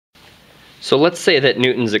So let's say that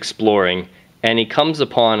Newton's exploring and he comes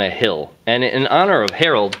upon a hill, and in honor of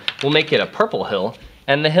Harold, we'll make it a purple hill,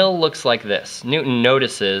 and the hill looks like this. Newton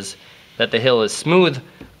notices that the hill is smooth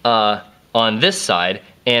on this side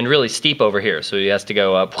and really steep over here, so he has to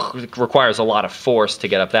go up. It requires a lot of force to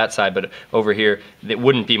get up that side, but over here it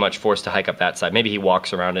wouldn't be much force to hike up that side. Maybe he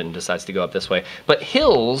walks around it and decides to go up this way. But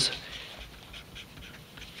hills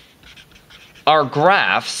are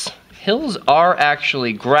graphs. Hills are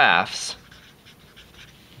actually graphs,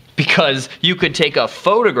 because you could take a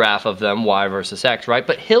photograph of them, y versus x, right?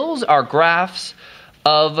 But hills are graphs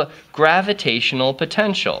of gravitational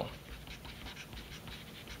potential.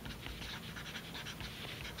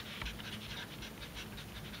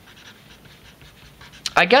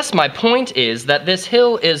 I guess my point is that this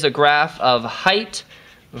hill is a graph of height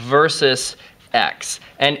versus x.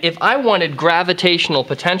 And if I wanted gravitational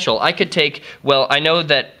potential, I could take, well, I know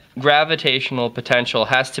that gravitational potential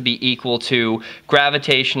has to be equal to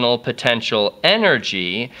gravitational potential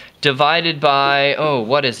energy divided by, oh,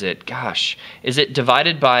 what is it? Gosh, is it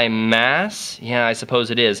divided by mass? Yeah, I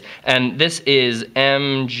suppose it is. And this is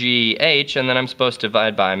mgh, and then I'm supposed to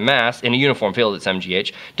divide by mass. In a uniform field, it's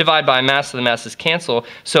mgh. Divide by mass, so the masses cancel.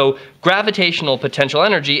 So gravitational potential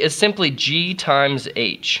energy is simply g times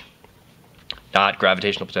h. Not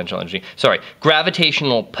gravitational potential energy. Sorry,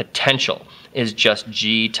 gravitational potential is just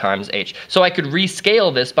g times h. So I could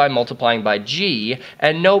rescale this by multiplying by g,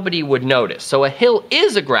 and nobody would notice. So a hill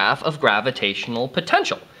is a graph of gravitational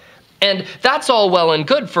potential. And that's all well and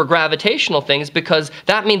good for gravitational things, because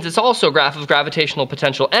that means it's also a graph of gravitational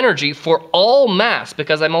potential energy for all mass,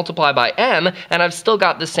 because I multiply by m and I've still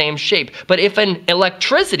got the same shape. But if an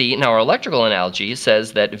electricity, now our electrical analogy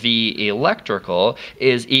says that V electrical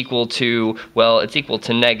is equal to, well, it's equal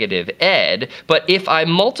to negative ed, but if I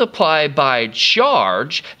multiply by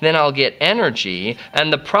charge, then I'll get energy,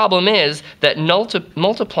 and the problem is that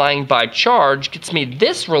multiplying by charge gets me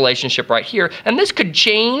this relationship right here, and this could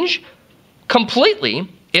change completely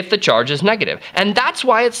if the charge is negative. And that's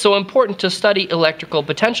why it's so important to study electrical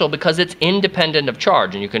potential, because it's independent of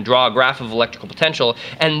charge, and you can draw a graph of electrical potential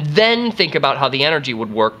and then think about how the energy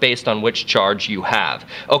would work based on which charge you have.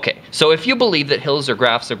 Okay, so if you believe that hills are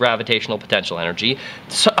graphs of gravitational potential energy,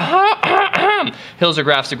 hills are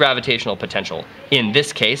graphs of gravitational potential in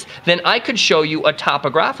this case, then I could show you a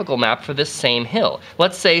topographical map for this same hill.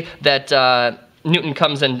 Let's say that Newton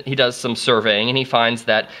comes and he does some surveying, and he finds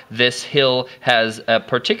that this hill has a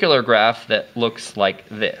particular graph that looks like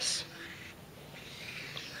this.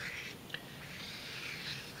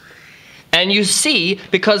 And you see,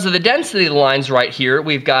 because of the density of the lines right here,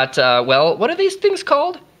 we've got, well, what are these things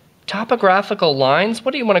called? Topographical lines?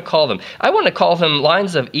 What do you want to call them? I want to call them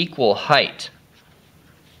lines of equal height.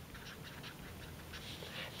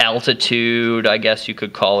 Altitude, I guess you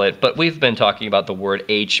could call it, but we've been talking about the word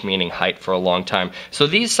h meaning height for a long time. So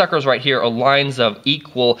these suckers right here are lines of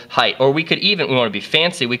equal height, or we could even, we want to be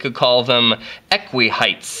fancy, we could call them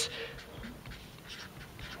equiheights.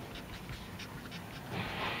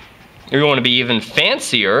 If you want to be even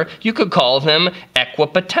fancier, you could call them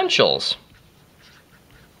equipotentials.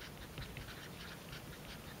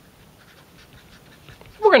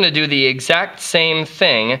 We're going to do the exact same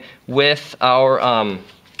thing with our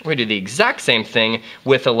we're going to do the exact same thing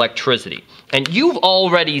with electricity. And you've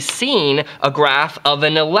already seen a graph of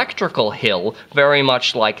an electrical hill very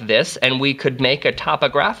much like this, and we could make a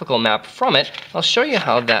topographical map from it. I'll show you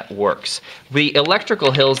how that works. The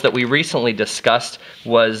electrical hills that we recently discussed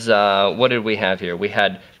was, what did we have here? We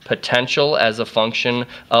had potential as a function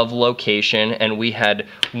of location, and we had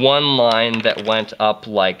one line that went up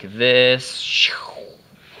like this.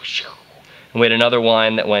 And we had another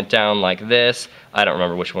line that went down like this. I don't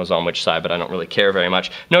remember which one was on which side, but I don't really care very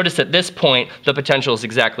much. Notice at this point, the potential is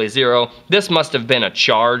exactly 0. This must have been a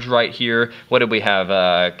charge right here. What did we have?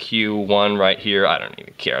 Q1 right here. I don't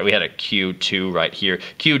even care. We had a Q2 right here.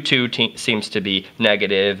 Q2 seems to be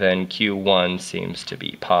negative, and Q1 seems to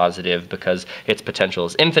be positive because its potential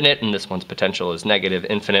is infinite, and this one's potential is negative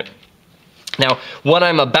infinite. Now, what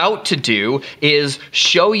I'm about to do is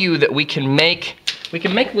show you that we can make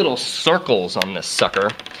little circles on this sucker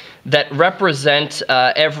that represent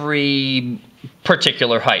every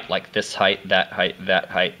particular height, like this height, that height, that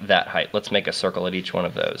height, that height. Let's make a circle at each one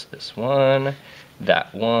of those. This one,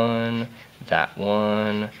 that one, that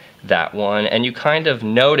one, that one. And you kind of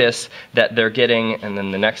notice that they're getting, and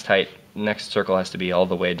then the next height, next circle has to be all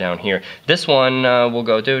the way down here. This one will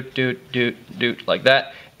go doot, doot, doot, doot, like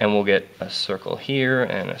that. And we'll get a circle here,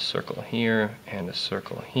 and a circle here, and a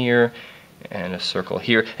circle here. And a circle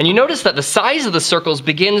here. And you notice that the size of the circles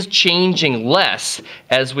begins changing less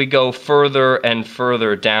as we go further and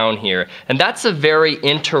further down here. And that's a very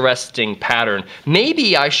interesting pattern.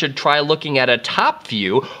 Maybe I should try looking at a top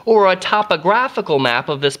view or a topographical map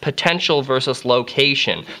of this potential versus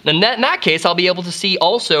location. And in that case, I'll be able to see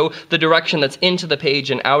also the direction that's into the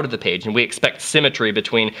page and out of the page. And we expect symmetry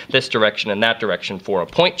between this direction and that direction for a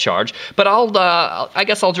point charge. But I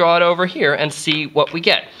guess I'll draw it over here and see what we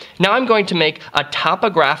get. Now I'm going to make a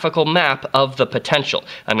topographical map of the potential.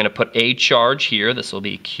 I'm going to put a charge here, this will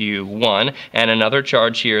be Q1, and another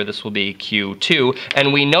charge here, this will be Q2,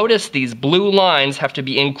 and we notice these blue lines have to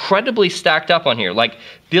be incredibly stacked up on here, like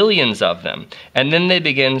billions of them, and then they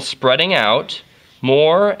begin spreading out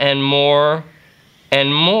more and more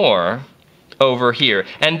and more over here.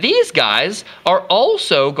 And these guys are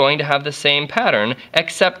also going to have the same pattern,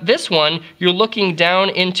 except this one, you're looking down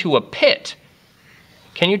into a pit.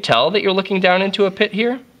 Can you tell that you're looking down into a pit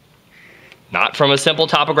here? Not from a simple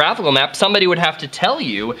topographical map. Somebody would have to tell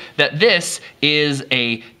you that this is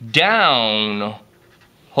a down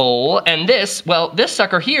hole, and this, well, this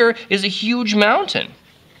sucker here is a huge mountain.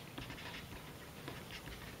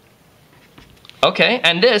 Okay,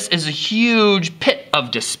 and this is a huge pit of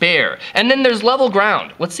despair. And then there's level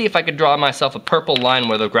ground. Let's see if I could draw myself a purple line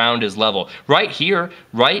where the ground is level. Right here,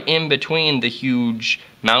 right in between the huge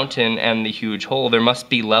mountain and the huge hole, there must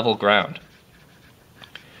be level ground.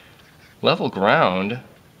 Level ground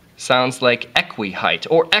sounds like equi-height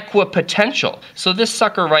or equipotential. So this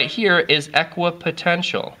sucker right here is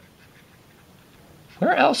equipotential.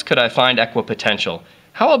 Where else could I find equipotential?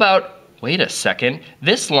 How about, wait a second,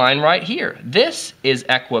 this line right here. This is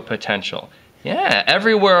equipotential. Yeah,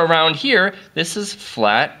 everywhere around here, this is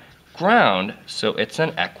flat ground, so it's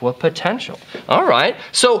an equipotential. All right,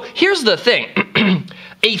 so here's the thing.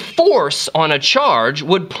 A force on a charge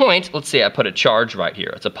would point, let's say I put a charge right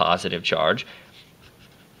here. It's a positive charge.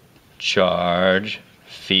 Charge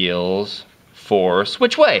feels force.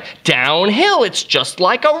 Which way? Downhill. It's just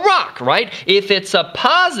like a rock, right? If it's a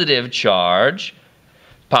positive charge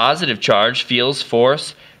feels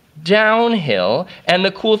force downhill. And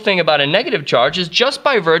the cool thing about a negative charge is just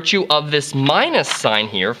by virtue of this minus sign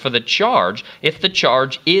here for the charge, if the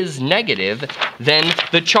charge is negative, then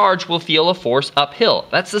the charge will feel a force uphill.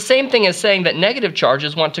 That's the same thing as saying that negative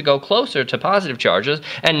charges want to go closer to positive charges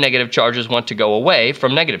and negative charges want to go away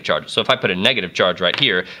from negative charges. So if I put a negative charge right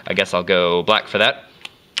here, I guess I'll go black for that.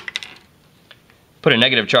 Put a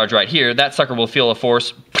negative charge right here, that sucker will feel a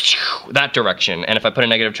force that direction. And if I put a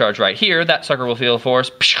negative charge right here, that sucker will feel a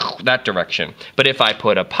force that direction. But if I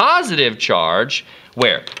put a positive charge,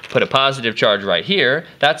 where? Put a positive charge right here,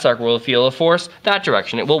 that sucker will feel a force that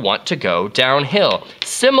direction. It will want to go downhill.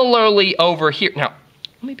 Similarly over here, now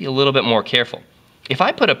let me be a little bit more careful. If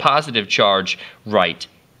I put a positive charge right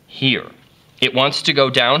here, it wants to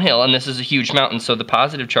go downhill, and this is a huge mountain, so the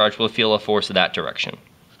positive charge will feel a force that direction.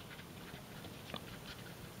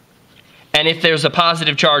 And if there's a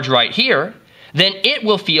positive charge right here, then it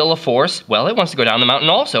will feel a force, well, it wants to go down the mountain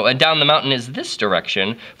also, and down the mountain is this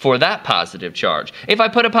direction for that positive charge. If I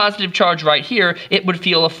put a positive charge right here, it would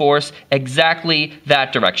feel a force exactly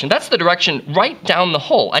that direction. That's the direction right down the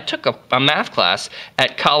hole. I took a math class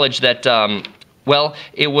at college that, well,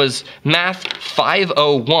 it was Math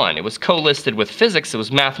 501. It was co-listed with physics. It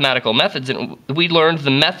was mathematical methods, and we learned the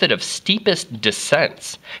method of steepest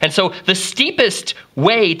descents. And so the steepest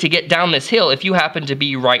way to get down this hill, if you happen to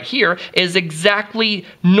be right here, is exactly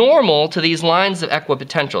normal to these lines of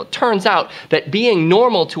equipotential. It turns out that being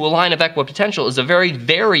normal to a line of equipotential is a very,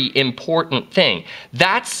 very important thing.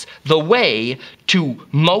 That's the way to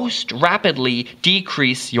most rapidly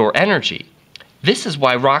decrease your energy. This is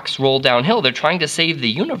why rocks roll downhill. They're trying to save the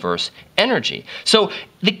universe energy. So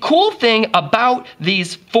the cool thing about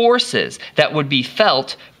these forces that would be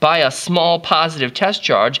felt by a small positive test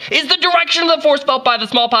charge is the direction of the force felt by the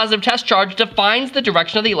small positive test charge defines the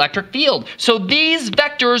direction of the electric field. So these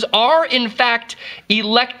vectors are, in fact,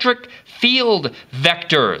 electric field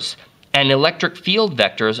vectors. And electric field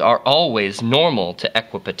vectors are always normal to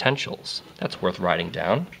equipotentials. That's worth writing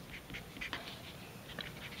down.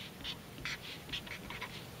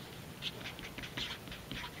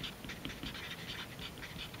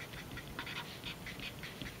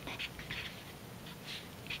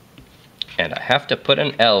 And I have to put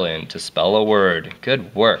an L in to spell a word.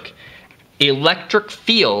 Good work. Electric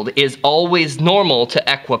field is always normal to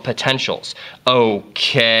equipotentials.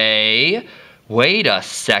 Okay, wait a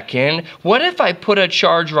second, what if I put a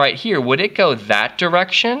charge right here? Would it go that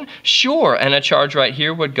direction? Sure, and a charge right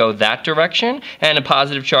here would go that direction, and a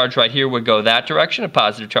positive charge right here would go that direction, a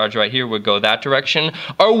positive charge right here would go that direction.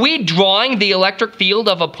 Are we drawing the electric field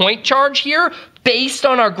of a point charge here based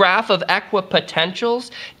on our graph of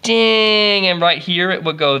equipotentials? Ding, and right here it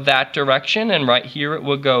would go that direction, and right here it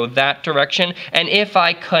would go that direction. And if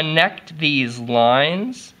I connect these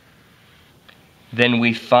lines, then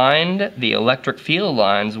we find the electric field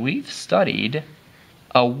lines we've studied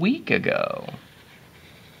a week ago.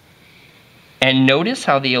 And notice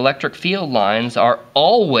how the electric field lines are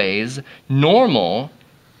always normal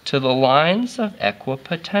to the lines of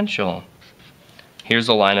equipotential. Here's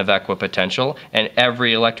a line of equipotential, and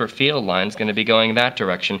every electric field line is going to be going that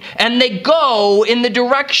direction. And they go in the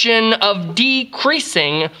direction of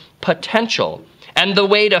decreasing potential. And the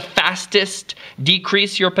way to fastest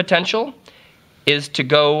decrease your potential is to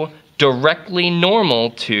go directly normal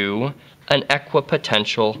to an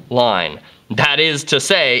equipotential line. That is to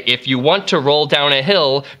say, if you want to roll down a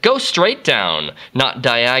hill, go straight down, not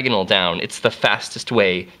diagonal down. It's the fastest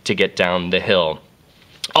way to get down the hill.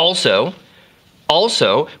 Also,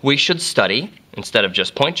 we should study, instead of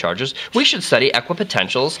just point charges, we should study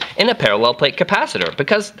equipotentials in a parallel plate capacitor,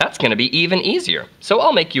 because that's going to be even easier. So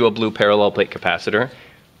I'll make you a blue parallel plate capacitor.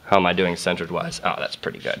 How am I doing centered-wise? Oh, that's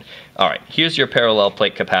pretty good. All right, here's your parallel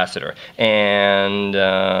plate capacitor. And,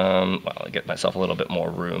 well, I'll get myself a little bit more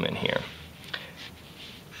room in here.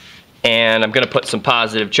 And I'm going to put some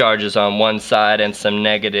positive charges on one side and some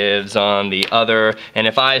negatives on the other. And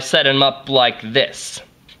if I set them up like this,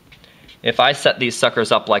 if I set these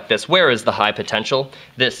suckers up like this, where is the high potential?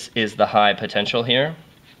 This is the high potential here.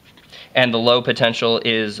 And the low potential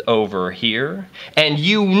is over here. And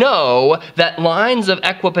you know that lines of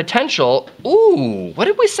equipotential, ooh, what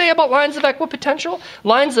did we say about lines of equipotential?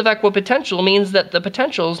 Lines of equipotential means that the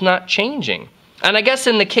potential is not changing. And I guess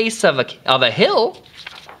in the case of a hill,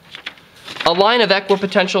 a line of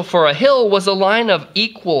equipotential for a hill was a line of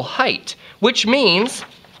equal height, which means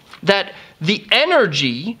that the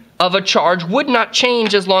energy of a charge would not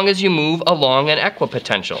change as long as you move along an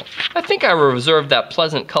equipotential. I think I reserved that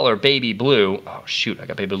pleasant color baby blue. Oh shoot, I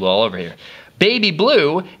got baby blue all over here. Baby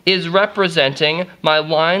blue is representing my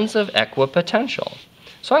lines of equipotential.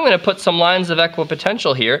 So I'm going to put some lines of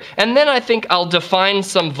equipotential here, and then I think I'll define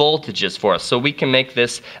some voltages for us so we can make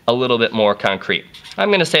this a little bit more concrete. I'm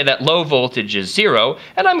going to say that low voltage is 0,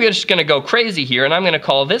 and I'm just going to go crazy here, and I'm going to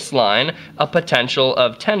call this line a potential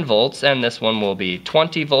of 10 volts, and this one will be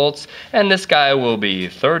 20 volts, and this guy will be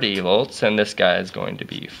 30 volts, and this guy is going to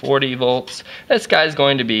be 40 volts, this guy is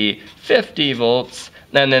going to be 50 volts,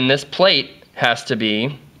 and then this plate has to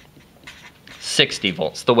be 60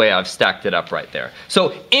 volts, the way I've stacked it up right there.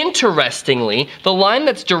 So interestingly, the line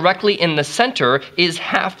that's directly in the center is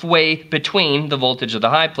halfway between the voltage of the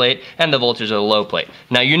high plate and the voltage of the low plate.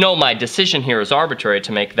 Now you know my decision here is arbitrary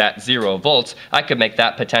to make that 0 volts. I could make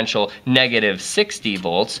that potential negative 60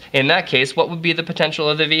 volts. In that case, what would be the potential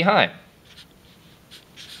of the V high?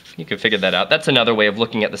 You can figure that out. That's another way of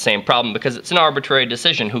looking at the same problem because it's an arbitrary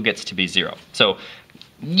decision who gets to be 0. So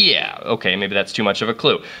yeah, okay, maybe that's too much of a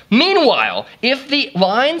clue. Meanwhile, if the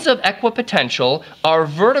lines of equipotential are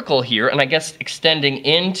vertical here, and I guess extending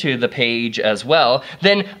into the page as well,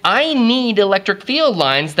 then I need electric field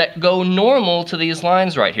lines that go normal to these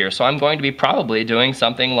lines right here. So I'm going to be probably doing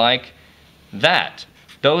something like that.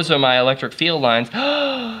 Those are my electric field lines.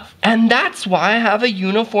 And that's why I have a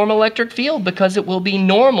uniform electric field, because it will be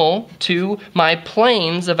normal to my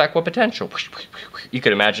planes of equipotential. You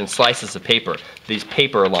could imagine slices of paper. These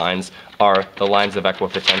paper lines are the lines of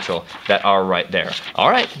equipotential that are right there.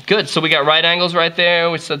 All right, good. So we got right angles right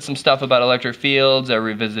there. We said some stuff about electric fields. I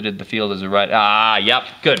revisited the field as a right. Yep,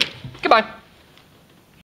 good. Goodbye.